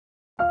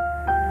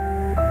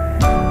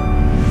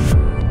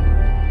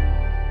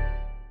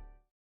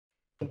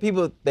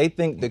people, they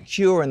think the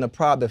cure and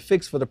the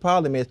fix for the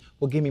problem is,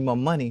 well, give me more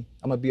money,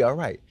 I'm gonna be all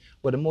right.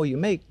 Well, the more you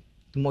make,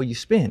 the more you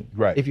spend.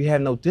 Right. If you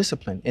have no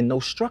discipline and no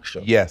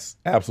structure. Yes,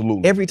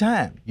 absolutely. Every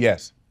time.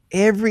 Yes.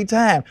 Every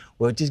time.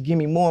 Well, just give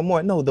me more and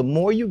more. No, the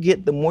more you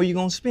get, the more you're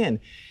gonna spend.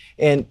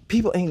 And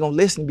people ain't gonna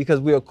listen because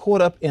we are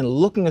caught up in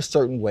looking a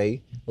certain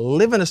way,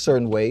 living a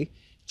certain way,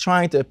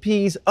 trying to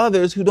appease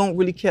others who don't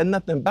really care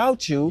nothing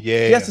about you,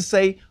 just to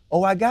say,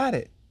 oh, I got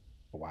it.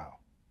 Wow.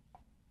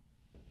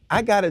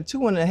 I got it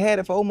too, and I had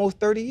it for almost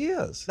 30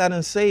 years. I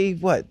done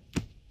saved, what,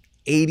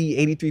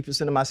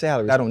 83% of my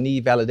salary. I don't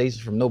need validation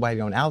from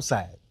nobody on the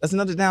outside. That's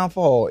another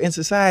downfall. In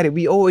society,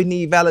 we always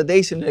need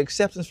validation and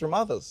acceptance from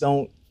others.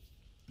 Don't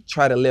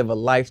try to live a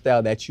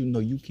lifestyle that you know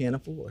you can't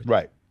afford.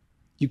 Right.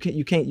 You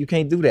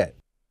can't do that.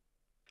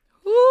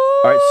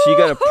 All right, so you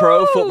got a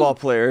pro football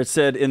player. It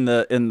said in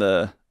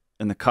the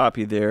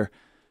copy there,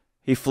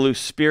 he flew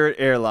Spirit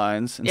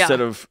Airlines instead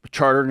of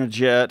chartering a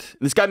jet.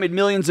 And this guy made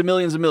millions and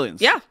millions and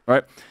millions. Yeah.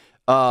 Right?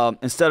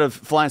 Instead of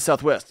flying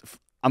Southwest,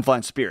 I'm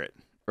flying Spirit.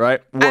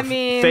 Right? Wore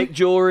fake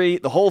jewelry,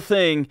 the whole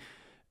thing.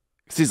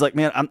 Because he's like,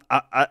 man,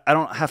 I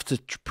don't have to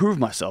prove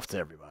myself to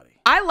everybody.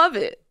 I love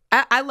it.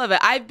 I love it.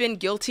 I've been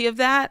guilty of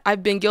that.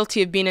 I've been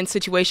guilty of being in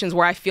situations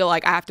where I feel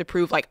like I have to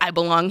prove like I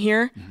belong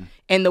here. Mm-hmm.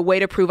 And the way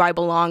to prove I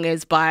belong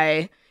is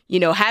by,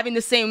 having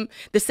the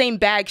same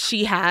bag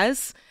she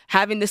has,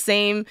 having the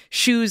same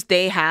shoes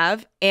they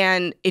have.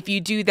 And if you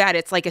do that,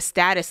 it's like a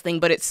status thing,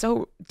 but it's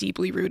so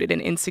deeply rooted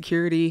in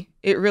insecurity.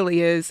 It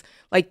really is.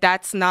 Like,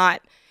 that's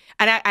not,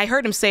 and I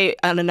heard him say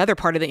on another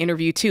part of the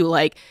interview too,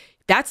 like,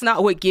 that's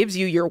not what gives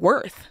you your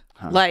worth.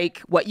 Like,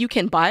 what you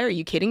can buy, are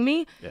you kidding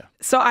me? Yeah.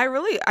 So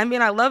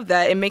I love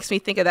that. It makes me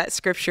think of that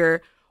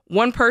scripture.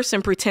 One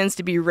person pretends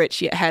to be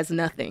rich yet has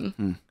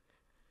nothing.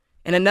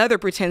 And another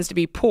pretends to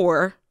be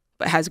poor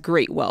but has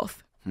great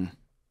wealth.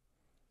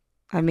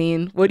 I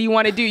mean, what do you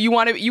want to do? You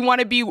want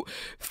to be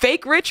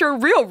fake rich or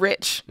real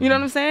rich? You know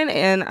what I'm saying?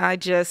 And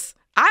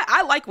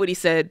I like what he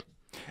said.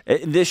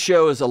 This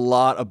show is a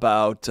lot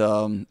about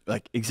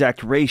like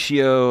exact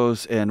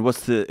ratios and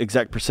what's the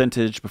exact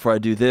percentage before I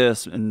do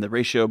this and the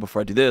ratio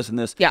before I do this and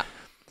this. Yeah.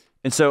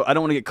 And so I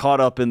don't want to get caught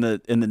up in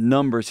the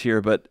numbers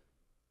here, but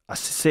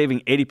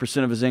saving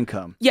 80% of his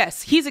income.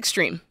 Yes, he's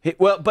extreme.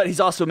 But he's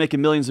also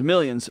making millions and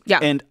millions. Yeah.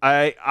 And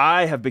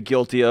I have been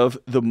guilty of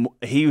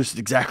he was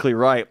exactly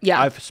right.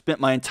 Yeah. I've spent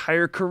my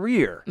entire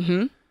career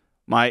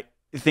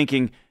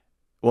thinking,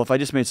 well, if I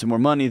just made some more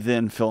money,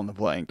 then fill in the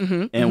blank.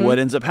 And what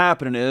ends up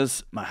happening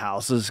is my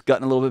house has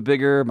gotten a little bit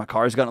bigger, my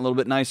car's gotten a little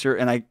bit nicer,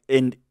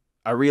 and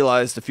I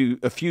realized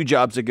a few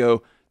jobs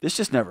ago, this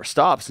just never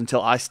stops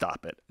until I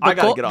stop it. I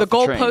got to get off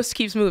the train. The goalpost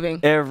keeps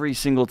moving every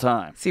single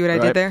time. See what I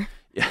did there?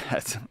 Yeah,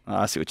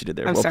 I see what you did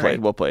there. I'm well sorry.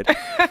 Played. Well played.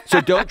 So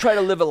don't try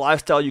to live a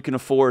lifestyle you can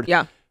afford.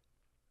 Yeah.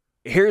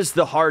 Here's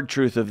the hard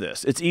truth of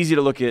this. It's easy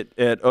to look at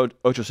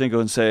Ochocinco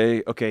and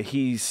say, okay,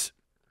 he's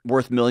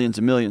worth millions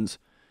and millions.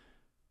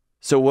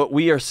 So what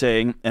we are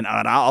saying, and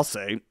I'll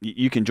say,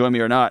 you can join me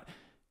or not,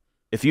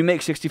 if you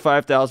make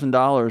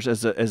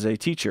 $65,000 as a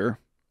teacher,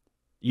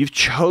 you've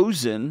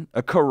chosen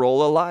a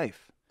Corolla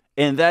life.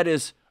 And that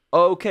is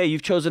okay.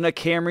 You've chosen a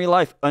Camry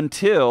life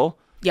until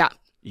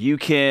you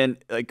can,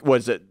 like, what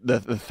is it? The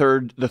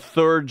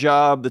third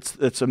job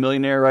that's a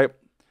millionaire, right?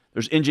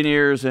 There's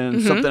engineers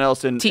and something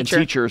else and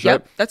teachers, right?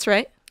 Yep, that's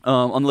right.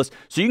 On the list.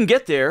 So you can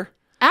get there.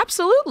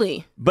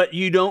 Absolutely. But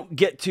you don't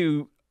get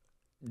to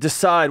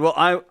decide, well,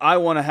 I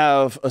want to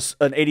have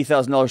an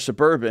 $80,000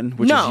 Suburban,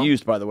 which is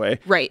used, by the way.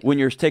 Right. When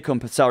your take-home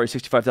salary is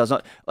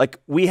 $65,000. Like,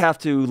 we have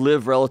to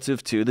live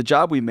relative to the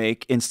job we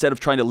make instead of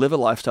trying to live a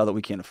lifestyle that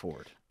we can't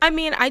afford. I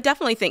mean, I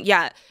definitely think,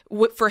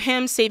 for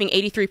him, saving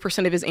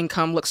 83% of his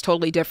income looks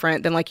totally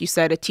different than, like you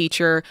said, a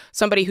teacher,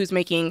 somebody who's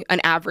making an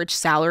average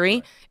salary.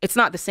 Right. It's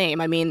not the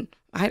same. I mean,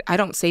 I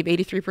don't save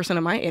 83%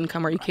 of my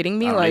income. Are you kidding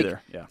me? I don't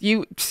either.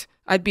 Yeah.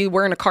 I'd be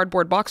wearing a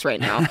cardboard box right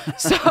now.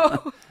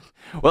 So...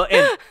 Well,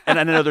 and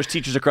I know there's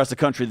teachers across the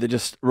country that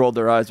just rolled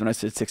their eyes when I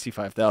said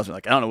 65,000.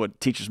 Like, I don't know what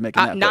teachers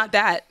making that. Not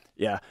that.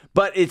 Yeah,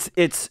 but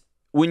it's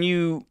when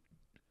you.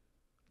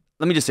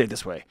 Let me just say it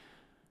this way.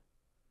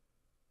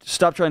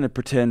 Stop trying to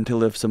pretend to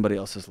live somebody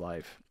else's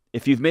life.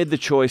 If you've made the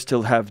choice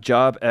to have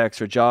job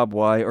X or job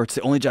Y, or it's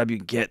the only job you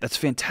can get, that's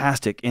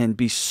fantastic, and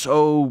be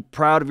so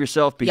proud of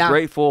yourself. Be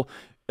grateful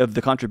of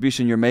the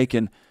contribution you're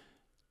making,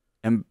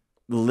 and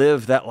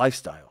live that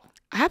lifestyle.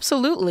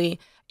 Absolutely.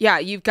 Yeah,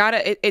 you've got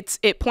to,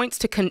 it points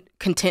to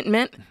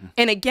contentment.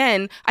 And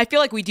again, I feel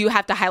like we do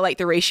have to highlight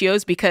the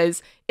ratios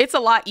because it's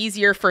a lot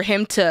easier for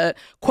him to,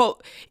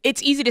 quote,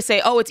 it's easy to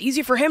say, oh, it's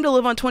easy for him to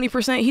live on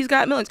 20%. He's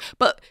got millions.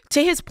 But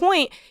to his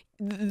point,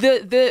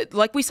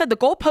 like we said, the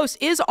goalpost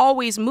is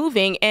always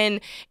moving.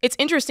 And it's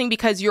interesting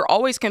because you're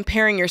always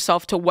comparing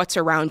yourself to what's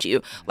around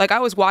you. Like I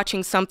was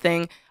watching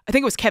something, I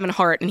think it was Kevin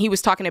Hart, and he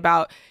was talking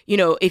about,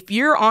 if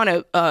you're on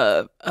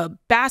a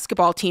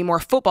basketball team or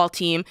a football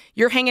team,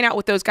 you're hanging out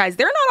with those guys.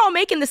 They're not all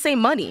making the same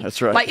money. That's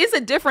right. Like, it's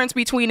a difference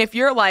between if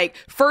you're like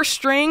first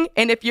string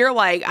and if you're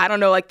like, I don't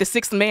know, like the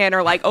sixth man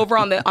or like over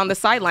on the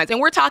sidelines.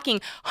 And we're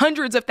talking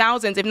hundreds of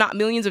thousands, if not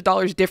millions of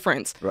dollars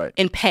difference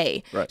in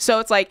pay. Right. So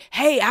it's like,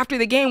 hey, after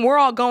the game, we're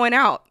all going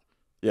out.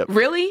 Yep.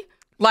 Really?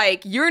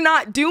 Like, you're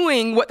not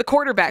doing what the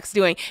quarterback's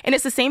doing. And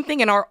it's the same thing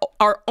in our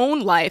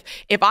own life.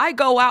 If I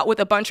go out with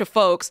a bunch of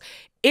folks,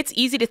 it's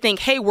easy to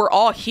think, hey, we're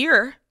all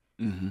here.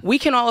 We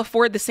can all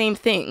afford the same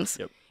things.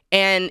 Yep.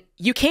 And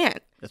you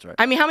can't. That's right.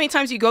 I mean, how many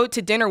times you go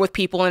to dinner with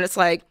people and it's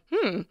like,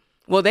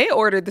 well, they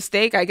ordered the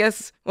steak, I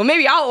guess. Well,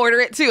 maybe I'll order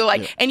it too.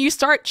 Like, and you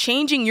start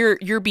changing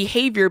your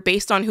behavior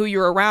based on who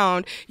you're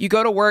around. You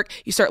go to work,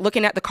 you start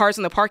looking at the cars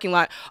in the parking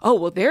lot. Oh,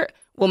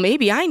 well,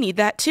 maybe I need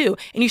that too.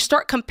 And you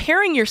start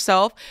comparing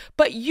yourself,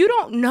 but you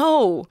don't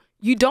know.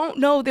 You don't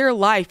know their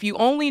life. You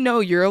only know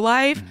your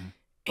life,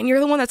 and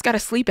you're the one that's got to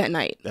sleep at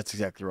night. That's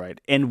exactly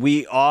right. And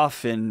we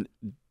often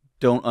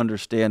don't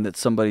understand that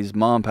somebody's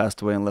mom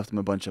passed away and left them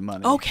a bunch of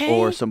money. Okay.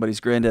 Or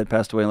somebody's granddad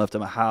passed away and left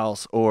them a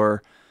house,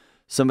 or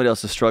somebody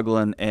else is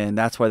struggling, and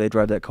that's why they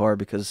drive that car,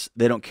 because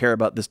they don't care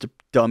about this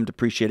dumb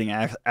depreciating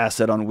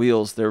asset on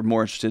wheels. They're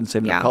more interested in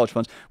saving their college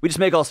funds. We just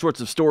make all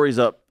sorts of stories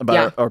up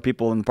about our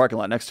people in the parking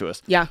lot next to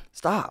us. Yeah.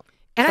 Stop.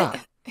 And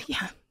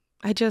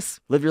I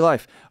just... Live your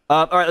life.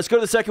 All right, let's go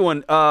to the second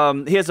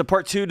one. He has a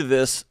part 2 to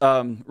this.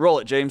 Roll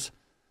it, James.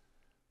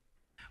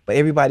 But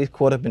everybody's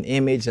caught up in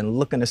image and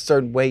looking a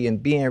certain way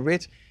and being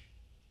rich.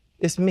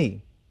 It's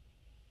me.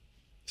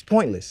 It's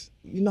pointless.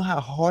 You know how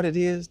hard it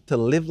is to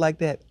live like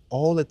that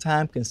all the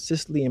time,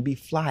 consistently, and be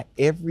fly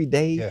every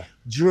day? Yeah.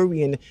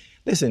 Jewelry and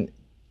listen,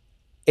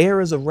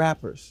 eras of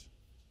rappers.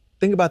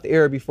 Think about the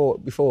era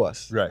before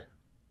us. Right.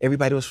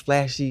 Everybody was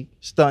flashy,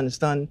 stunned,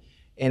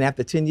 and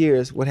after 10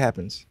 years, what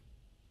happens?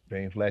 They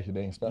ain't flashy,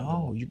 they ain't stuff.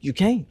 No, you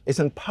can't. It's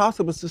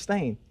impossible to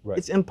sustain. Right.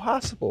 It's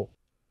impossible.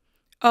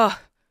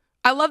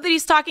 I love that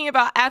he's talking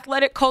about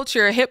athletic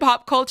culture, hip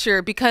hop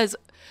culture, because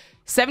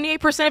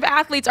 78% of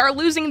athletes are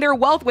losing their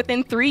wealth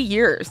within 3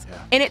 years.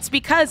 Yeah. And it's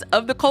because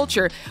of the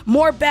culture.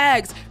 More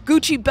bags,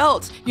 Gucci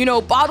belts,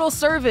 bottle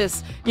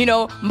service,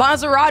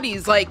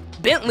 Maseratis, like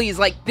Bentleys,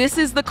 like this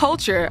is the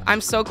culture. I'm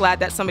so glad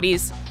that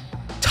somebody's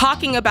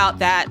talking about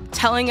that,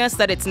 telling us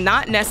that it's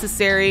not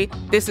necessary.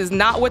 This is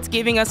not what's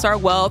giving us our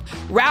wealth.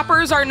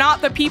 Rappers are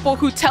not the people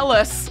who tell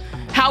us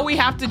how we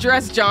have to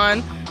dress,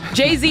 John.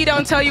 Jay-Z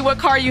don't tell you what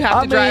car you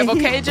have to drive,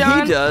 okay,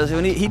 John? He does.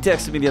 He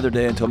texted me the other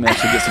day and told me I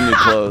should get some new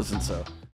clothes, and so...